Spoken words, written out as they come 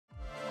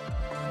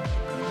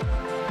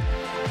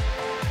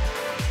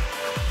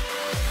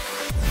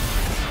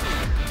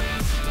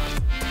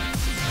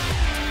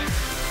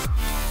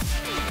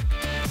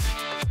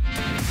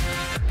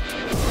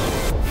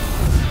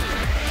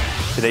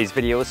Today's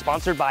video is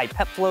sponsored by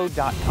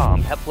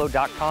PetFlow.com.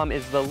 PetFlow.com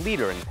is the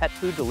leader in pet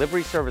food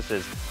delivery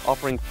services,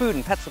 offering food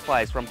and pet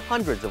supplies from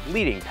hundreds of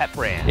leading pet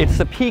brands. It's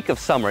the peak of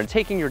summer, and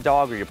taking your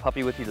dog or your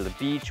puppy with you to the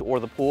beach or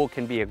the pool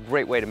can be a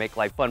great way to make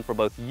life fun for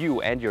both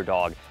you and your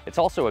dog. It's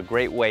also a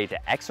great way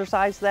to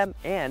exercise them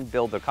and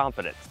build their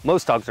confidence.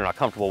 Most dogs are not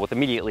comfortable with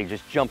immediately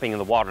just jumping in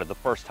the water the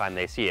first time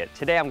they see it.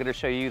 Today I'm going to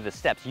show you the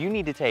steps you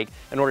need to take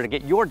in order to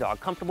get your dog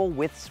comfortable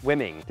with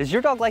swimming. Does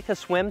your dog like to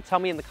swim? Tell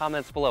me in the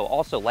comments below.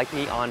 Also, like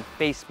me on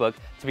Facebook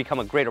to become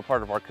a greater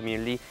part of our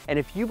community. And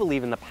if you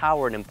believe in the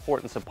power and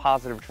importance of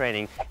positive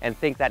training and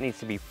think that needs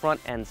to be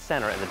front and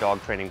center in the dog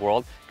training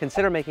world,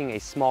 consider making a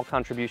small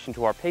contribution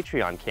to our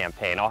Patreon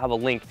campaign. I'll have a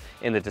link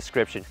in the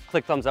description.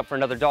 Click thumbs up for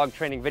another dog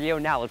training video.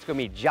 Now let's go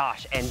meet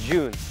Josh and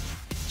June.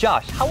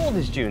 Josh, how old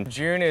is June?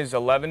 June is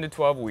 11 to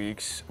 12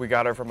 weeks. We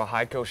got her from a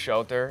high-kill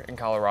shelter in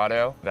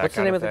Colorado. What's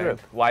the name of the group?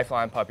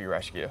 Lifeline Puppy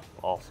Rescue.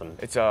 Awesome.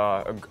 It's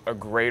a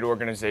great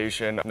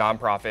organization,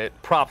 nonprofit.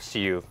 Props to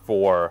you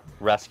for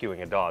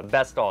rescuing a dog.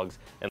 Best dogs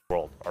in the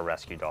world are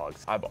rescue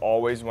dogs. I've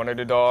always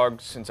wanted a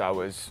dog since I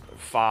was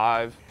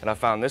 5, and I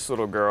found this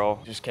little girl,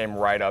 just came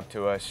right up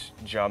to us,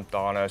 jumped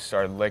on us,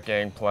 started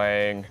licking,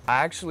 playing.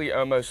 I actually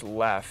almost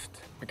left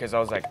because I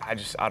was like, I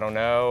don't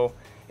know.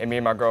 And me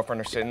and my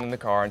girlfriend are sitting in the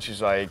car, and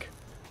she's like,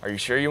 "Are you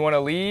sure you want to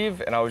leave?"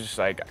 And I was just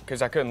like,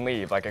 because I couldn't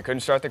leave. Like, I couldn't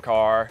start the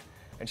car.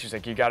 And she's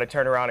like, "You got to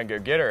turn around and go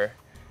get her."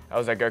 I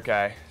was like,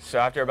 "Okay." So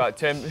after about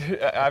 10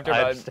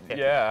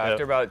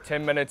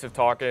 minutes of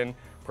talking,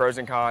 pros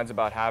and cons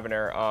about having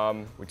her,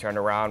 we turned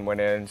around,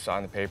 went in,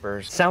 signed the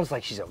papers. Sounds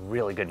like she's a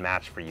really good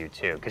match for you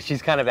too, because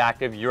she's kind of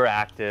active, you're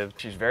active.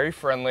 She's very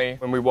friendly.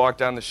 When we walk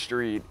down the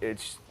street,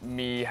 it's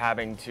me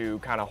having to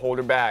kind of hold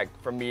her back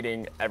from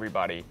meeting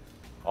everybody.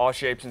 All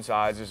shapes and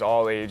sizes,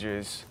 all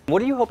ages.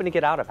 What are you hoping to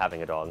get out of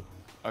having a dog?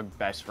 A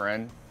best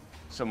friend,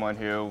 someone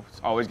who's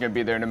always gonna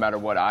be there no matter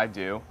what I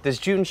do. Does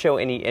June show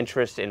any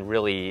interest in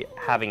really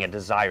having a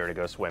desire to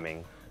go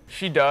swimming?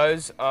 She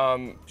does.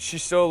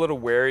 She's still a little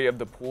wary of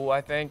the pool, I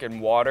think, and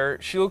water.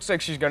 She looks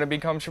like she's gonna be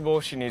comfortable.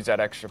 She needs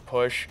that extra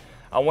push.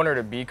 I want her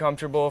to be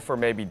comfortable for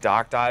maybe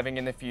dock diving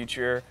in the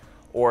future,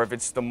 or if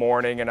it's the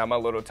morning and I'm a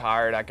little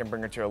tired, I can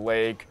bring her to a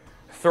lake,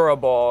 throw a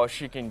ball,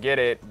 she can get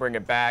it, bring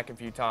it back a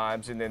few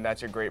times, and then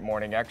that's a great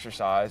morning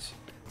exercise.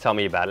 Tell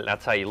me about it. I'll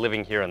tell you,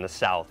 living here in the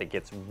South, it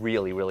gets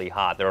really, really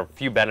hot. There are a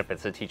few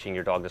benefits to teaching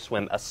your dog to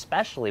swim,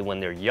 especially when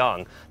they're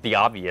young. The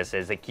obvious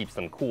is it keeps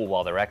them cool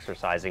while they're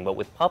exercising, but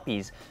with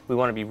puppies, we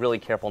want to be really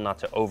careful not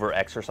to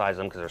over-exercise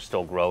them because they're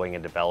still growing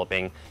and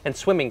developing, and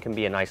swimming can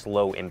be a nice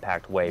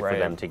low-impact way for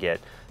them to get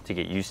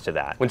used to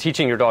that. When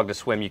teaching your dog to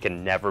swim, you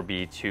can never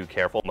be too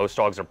careful. Most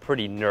dogs are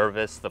pretty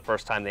nervous the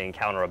first time they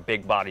encounter a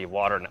big body of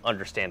water, and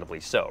understandably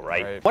so,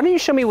 right? Why don't you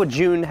show me what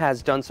June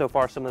has done so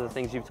far, some of the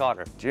things you've taught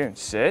her? June,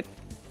 sit.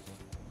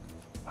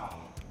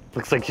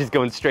 Looks like she's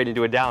going straight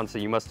into a down, so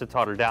you must have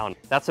taught her down.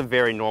 That's a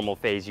very normal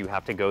phase you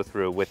have to go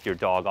through with your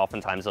dog.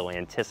 Oftentimes they'll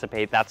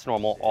anticipate. That's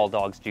normal. All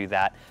dogs do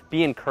that.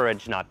 Be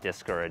encouraged, not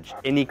discouraged.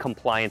 Any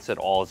compliance at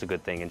all is a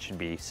good thing and should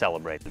be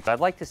celebrated.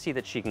 I'd like to see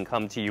that she can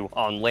come to you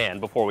on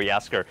land before we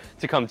ask her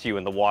to come to you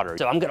in the water.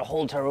 So I'm gonna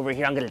hold her over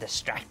here. I'm gonna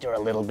distract her a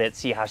little bit,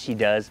 see how she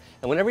does.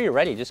 And whenever you're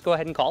ready, just go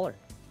ahead and call her.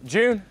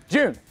 June,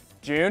 June.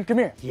 June, come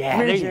here. Yeah,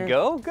 come here, there you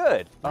go.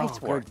 Good.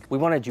 Nice work. Good. We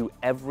want to do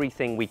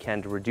everything we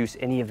can to reduce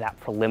any of that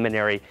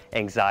preliminary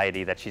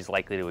anxiety that she's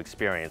likely to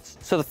experience.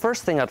 So the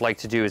first thing I'd like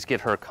to do is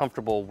get her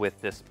comfortable with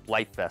this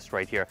life vest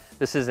right here.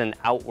 This is an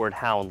Outward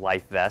Hound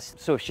life vest.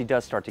 So if she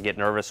does start to get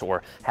nervous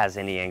or has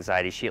any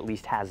anxiety, she at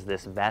least has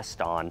this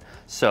vest on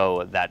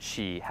so that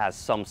she has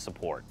some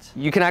support.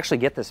 You can actually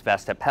get this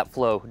vest at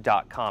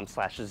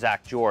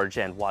petflow.com/ZachGeorge,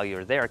 and while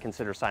you're there,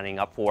 consider signing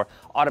up for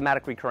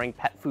automatic recurring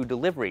pet food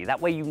delivery. That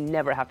way you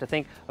never have to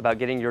think about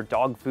getting your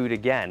dog food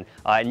again,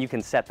 and you can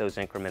set those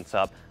increments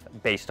up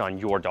based on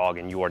your dog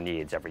and your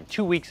needs every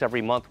 2 weeks, every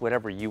month,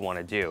 whatever you want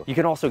to do. You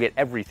can also get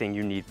everything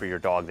you need for your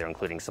dog there,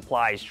 including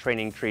supplies,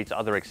 training treats,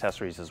 other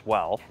accessories as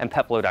well. And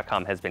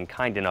PetFlow.com has been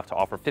kind enough to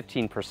offer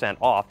 15%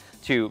 off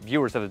to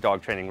viewers of the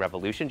Dog Training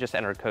Revolution. Just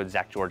enter code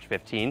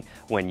ZachGeorge15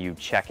 when you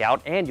check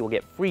out, and you'll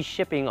get free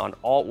shipping on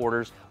all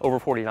orders over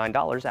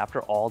 $49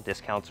 after all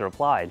discounts are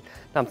applied.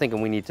 Now I'm thinking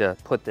we need to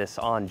put this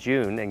on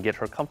June and get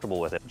her comfortable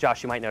with it.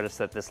 Josh, you might notice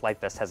that this life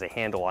vest has a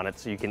handle on it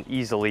so you can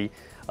easily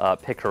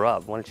pick her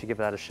up. Why don't you give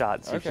that a shot?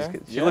 See if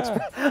she looks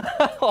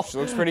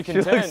pretty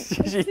content.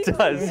 She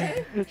does.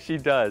 She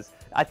does.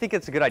 I think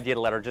it's a good idea to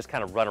let her just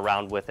kind of run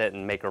around with it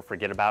and make her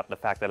forget about the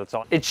fact that it's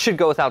on. It should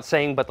go without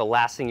saying, but the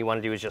last thing you want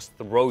to do is just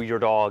throw your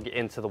dog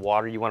into the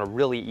water. You want to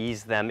really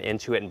ease them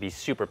into it and be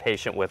super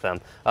patient with them.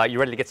 You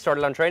ready to get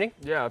started on training?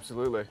 Yeah,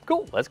 absolutely.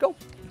 Cool, let's go.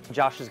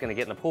 Josh is going to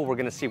get in the pool. We're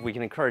going to see if we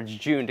can encourage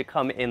June to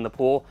come in the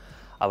pool.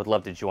 I would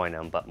love to join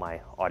them, but my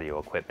audio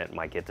equipment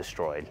might get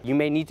destroyed. You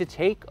may need to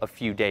take a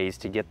few days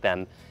to get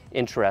them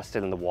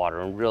interested in the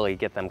water and really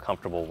get them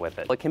comfortable with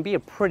it. It can be a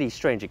pretty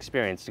strange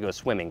experience to go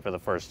swimming for the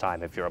first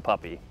time if you're a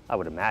puppy, I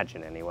would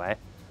imagine anyway.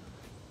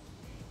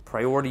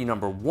 Priority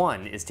number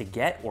 1 is to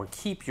get or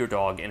keep your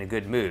dog in a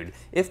good mood.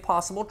 If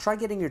possible, try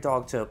getting your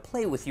dog to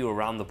play with you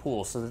around the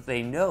pool so that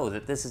they know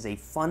that this is a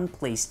fun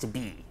place to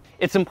be.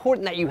 It's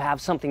important that you have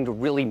something to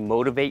really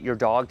motivate your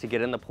dog to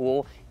get in the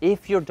pool.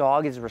 If your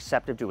dog is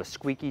receptive to a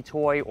squeaky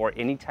toy or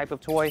any type of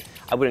toy,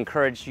 I would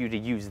encourage you to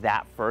use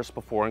that first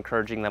before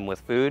encouraging them with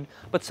food.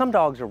 But some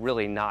dogs are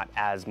really not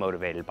as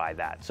motivated by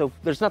that. So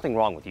there's nothing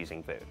wrong with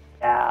using food.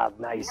 Yeah,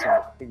 nice.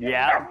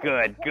 Yeah,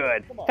 good,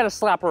 good. Kind of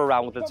slap her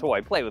around with the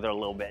toy, play with her a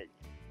little bit.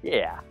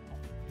 Yeah.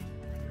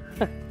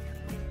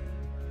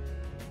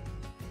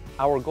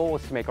 Our goal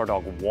is to make our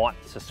dog want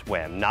to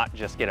swim, not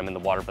just get him in the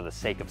water for the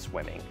sake of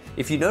swimming.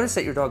 If you notice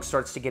that your dog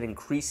starts to get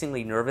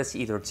increasingly nervous,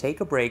 either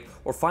take a break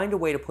or find a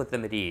way to put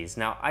them at ease.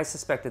 Now, I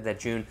suspected that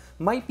June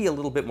might be a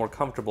little bit more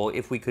comfortable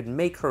if we could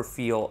make her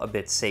feel a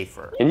bit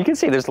safer. And you can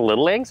see there's a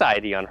little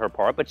anxiety on her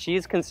part, but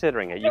she's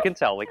considering it. You can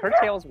tell, like her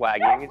tail's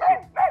wagging. And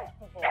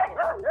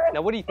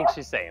now, what do you think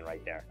she's saying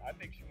right there? I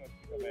think she wants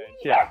to come in.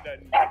 She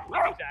doesn't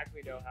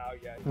exactly know how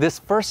yet. This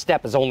first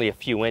step is only a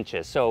few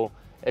inches, so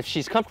if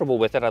she's comfortable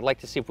with it, I'd like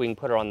to see if we can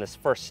put her on this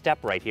first step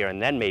right here,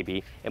 and then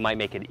maybe it might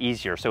make it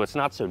easier so it's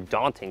not so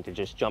daunting to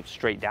just jump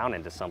straight down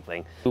into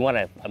something. We want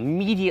to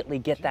immediately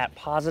get that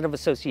positive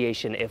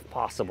association if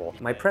possible.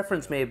 My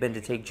preference may have been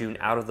to take June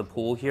out of the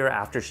pool here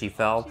after she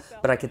fell,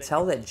 but I could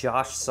tell that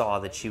Josh saw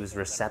that she was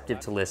receptive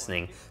to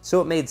listening,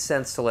 so it made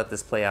sense to let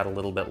this play out a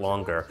little bit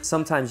longer.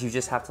 Sometimes you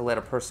just have to let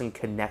a person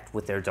connect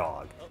with their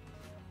dog.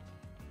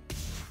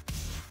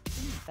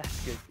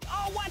 That's good.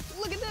 Oh, what?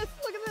 Look at this,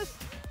 look at this.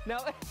 No.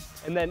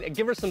 And then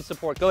give her some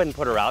support. Go ahead and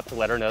put her out to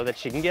let her know that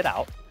she can get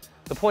out.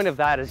 The point of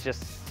that is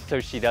just so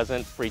she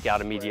doesn't freak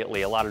out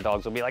immediately. A lot of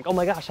dogs will be like, oh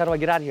my gosh, how do I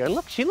get out of here? And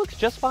look, she looks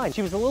just fine.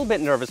 She was a little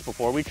bit nervous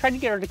before. We tried to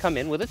get her to come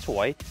in with a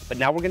toy, but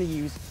now we're gonna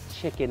use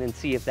chicken and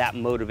see if that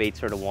motivates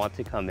her to want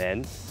to come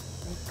in.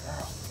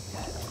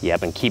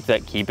 Yep, and keep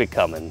it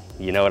coming.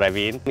 You know what I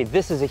mean? I mean,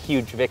 this is a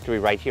huge victory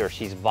right here.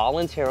 She's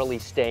voluntarily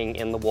staying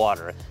in the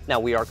water. Now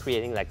we are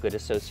creating that good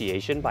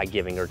association by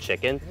giving her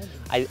chicken.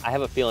 I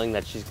have a feeling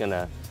that she's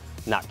gonna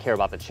not care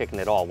about the chicken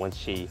at all once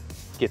she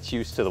gets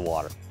used to the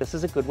water. This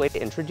is a good way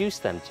to introduce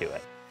them to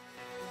it.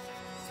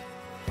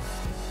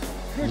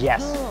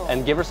 Yes,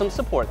 and give her some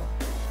support.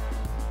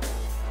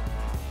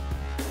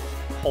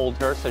 Hold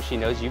her so she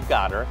knows you've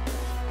got her.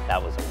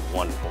 That was a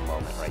wonderful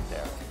moment right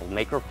there.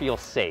 Make her feel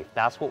safe.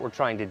 That's what we're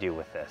trying to do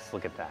with this.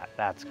 Look at that.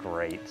 That's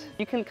great.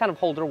 You can kind of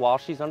hold her while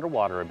she's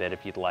underwater a bit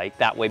if you'd like.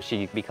 That way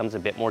she becomes a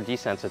bit more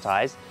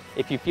desensitized.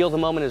 If you feel the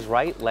moment is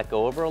right, let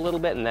go of her a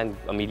little bit and then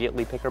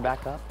immediately pick her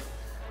back up.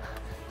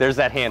 There's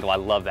that handle. I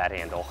love that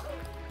handle.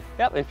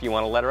 Yep, if you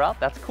want to let her out,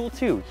 that's cool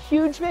too.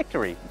 Huge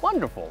victory.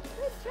 Wonderful.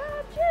 Good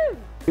job, June.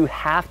 You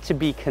have to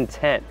be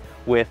content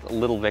with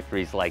little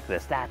victories like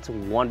this. That's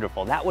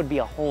wonderful. That would be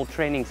a whole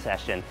training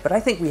session. But I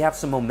think we have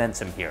some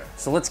momentum here,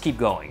 so let's keep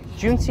going.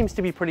 June seems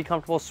to be pretty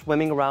comfortable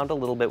swimming around a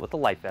little bit with the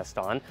life vest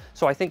on,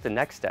 so I think the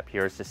next step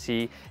here is to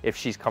see if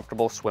she's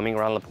comfortable swimming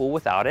around the pool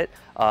without it.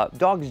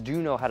 Dogs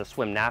do know how to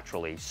swim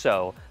naturally,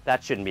 so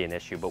that shouldn't be an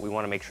issue, but we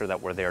want to make sure that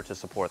we're there to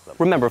support them.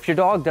 Remember, if your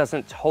dog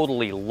doesn't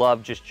totally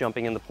love just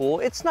jumping in the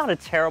pool, it's not a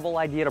terrible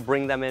idea to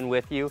bring them in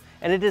with you,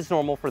 and it is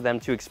normal for them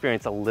to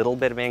experience a little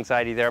bit of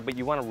anxiety there, but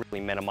you want to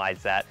really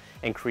minimize that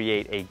and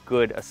create a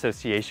good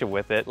association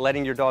with it.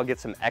 Letting your dog get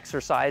some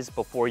exercise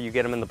before you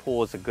get them in the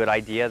pool is a good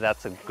idea.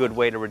 That's a good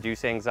way to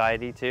reduce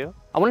anxiety too.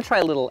 I want to try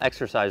a little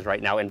exercise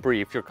right now, and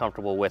Bree, if you're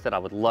comfortable with it, I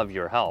would love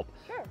your help.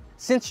 Sure.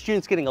 Since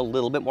June's getting a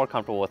little bit more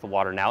comfortable with the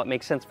water now, it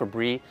makes sense for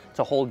Bree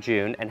to hold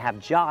June and have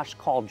Josh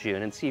call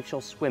June and see if she'll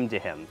swim to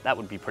him. That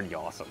would be pretty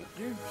awesome.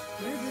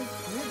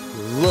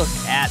 Look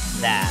at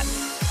that.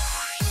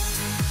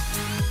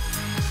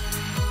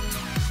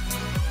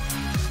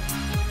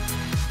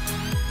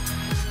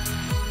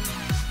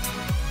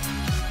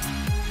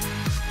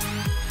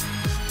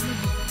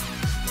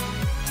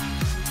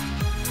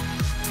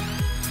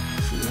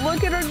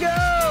 Look at her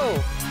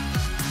go!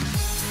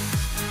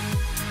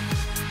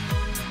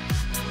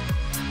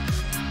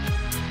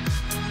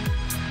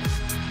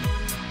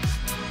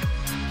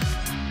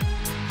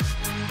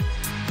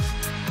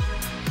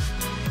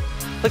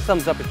 Click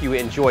thumbs up if you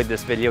enjoyed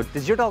this video.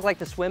 Does your dog like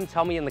to swim?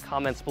 Tell me in the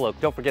comments below.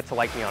 Don't forget to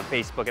like me on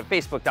Facebook at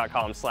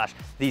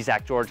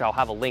facebook.com/TheZachGeorge. I'll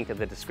have a link in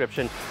the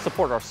description.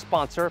 Support our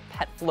sponsor,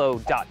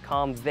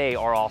 petflow.com. They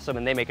are awesome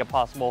and they make it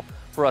possible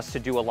for us to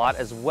do a lot,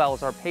 as well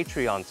as our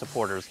Patreon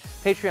supporters.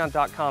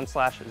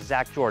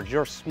 Patreon.com/ZachGeorge.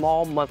 Your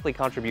small monthly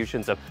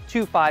contributions of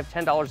 $2, $5,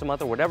 $10 a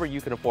month or whatever you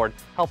can afford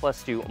help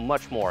us do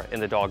much more in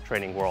the dog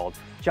training world.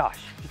 Josh,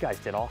 you guys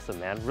did awesome,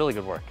 man. Really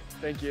good work.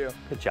 Thank you.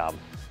 Good job.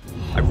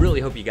 I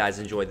really hope you guys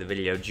enjoyed the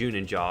video. June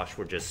and Josh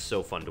were just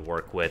so fun to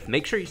work with.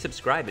 Make sure you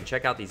subscribe and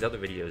check out these other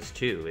videos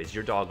too. Is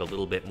your dog a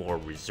little bit more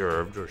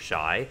reserved or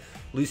shy?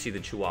 Lucy the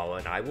Chihuahua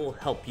and I will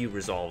help you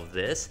resolve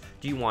this.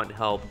 Do you want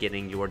help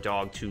getting your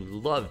dog to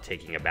love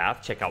taking a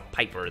bath? Check out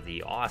Piper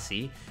the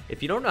Aussie.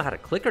 If you don't know how to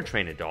clicker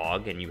train a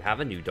dog and you have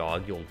a new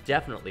dog, you'll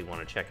definitely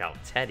want to check out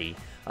Teddy.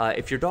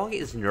 If your dog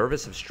is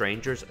nervous of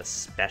strangers,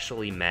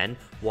 especially men,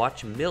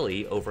 watch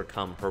Millie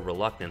overcome her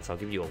reluctance. I'll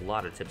give you a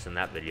lot of tips in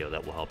that video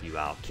that will help you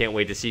out. Can't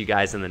wait to see you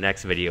guys in the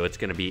next video. It's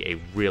going to be a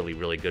really,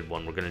 really good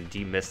one. We're going to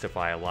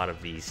demystify a lot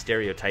of the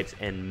stereotypes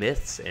and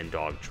myths in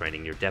dog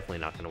training. You're definitely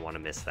not going to want to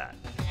miss that.